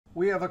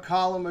We have a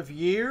column of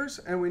years,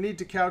 and we need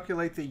to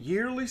calculate the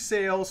yearly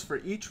sales for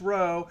each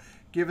row,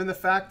 given the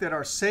fact that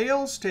our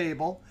sales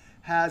table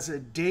has a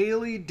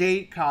daily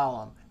date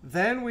column.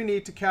 Then we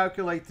need to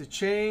calculate the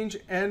change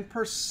and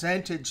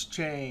percentage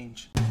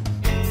change.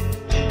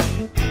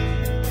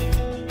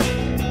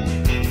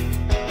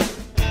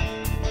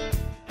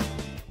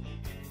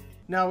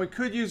 Now, we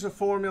could use a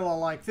formula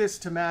like this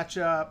to match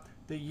up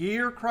the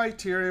year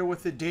criteria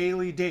with the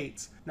daily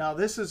dates. Now,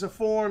 this is a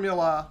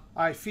formula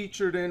I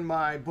featured in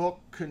my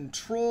book,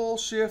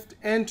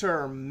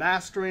 Control-Shift-Enter,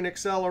 Mastering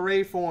Excel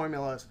Array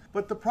Formulas.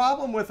 But the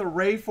problem with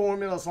array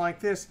formulas like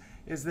this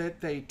is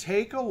that they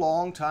take a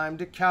long time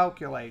to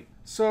calculate.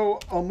 So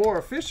a more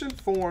efficient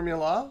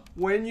formula,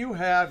 when you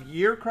have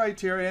year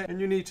criteria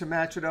and you need to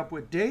match it up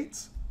with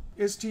dates,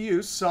 is to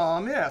use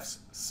SUMIFS,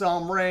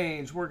 sum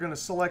range. We're going to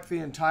select the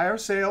entire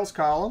sales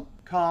column,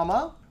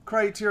 comma,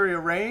 criteria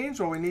range,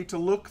 where we need to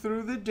look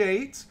through the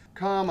dates,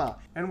 comma,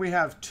 and we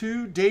have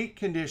two date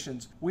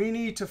conditions. We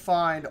need to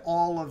find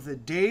all of the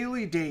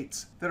daily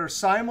dates that are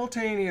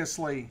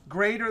simultaneously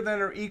greater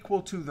than or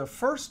equal to the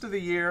first of the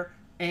year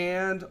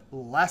and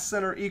less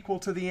than or equal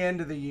to the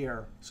end of the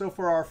year. So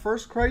for our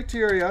first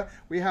criteria,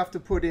 we have to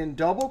put in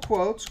double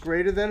quotes,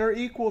 greater than or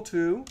equal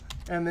to,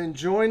 and then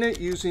join it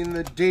using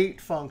the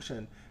date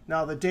function.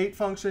 Now, the date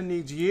function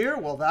needs year.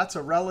 Well, that's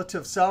a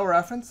relative cell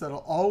reference. That'll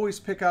always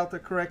pick out the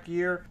correct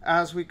year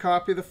as we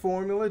copy the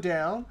formula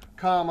down,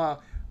 comma,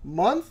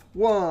 month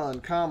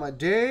 1, comma,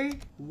 day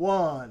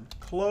 1,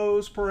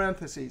 close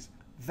parentheses.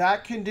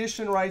 That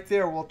condition right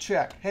there will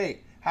check,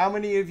 hey, how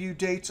many of you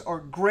dates are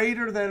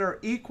greater than or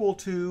equal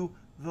to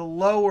the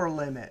lower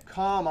limit,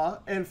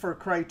 comma. And for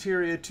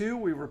criteria 2,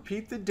 we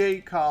repeat the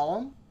date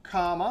column,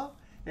 comma.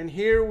 And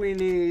here we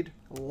need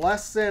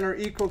less than or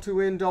equal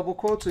to in double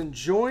quotes and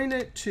join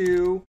it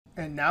to,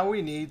 and now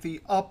we need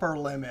the upper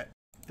limit.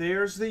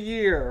 There's the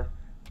year,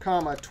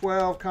 comma,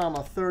 12,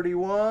 comma,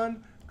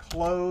 31,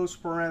 close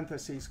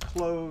parentheses,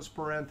 close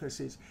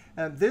parentheses.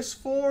 And this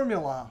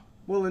formula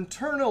will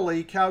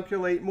internally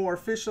calculate more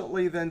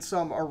efficiently than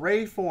some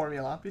array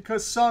formula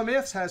because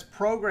SUMIFS has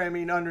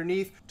programming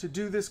underneath to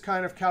do this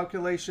kind of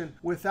calculation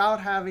without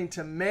having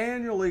to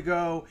manually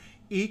go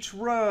each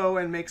row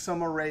and make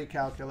some array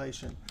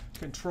calculation.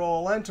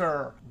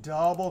 Control-Enter,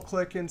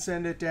 double-click and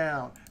send it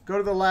down. Go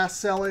to the last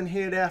cell and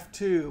hit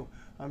F2.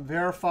 I'm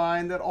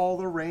verifying that all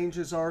the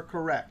ranges are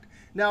correct.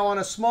 Now, on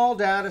a small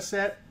data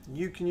set,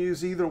 you can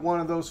use either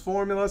one of those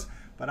formulas,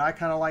 but I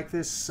kind of like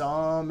this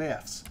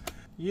SUMIFS.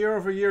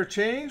 Year-over-year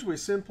change, we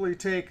simply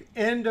take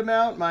end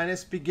amount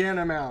minus begin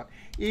amount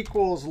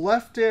equals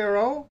left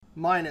arrow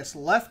minus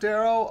left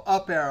arrow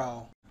up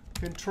arrow.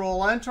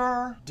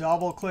 Control-Enter,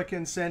 double-click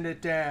and send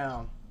it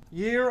down.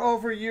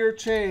 Year-over-year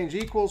change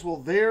equals, well,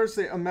 there's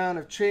the amount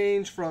of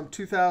change from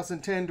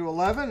 2010 to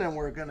 11, and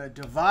we're going to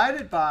divide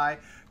it by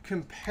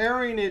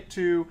comparing it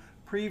to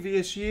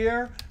previous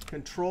year.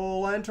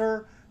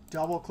 Control-Enter,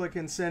 double-click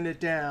and send it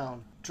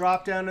down.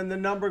 Drop down in the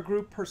number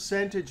group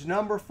percentage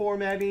number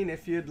formatting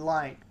if you'd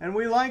like. And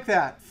we like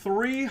that.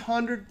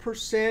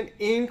 300%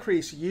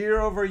 increase year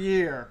over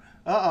year.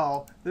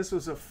 Uh-oh, this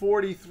was a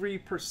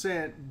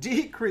 43%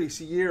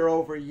 decrease year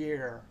over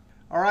year.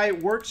 All right,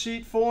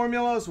 worksheet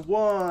formulas,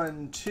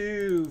 1,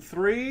 2,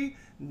 3.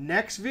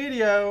 Next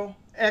video,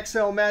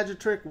 Excel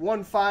Magic Trick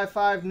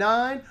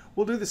 1559.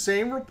 We'll do the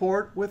same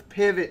report with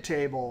pivot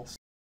tables.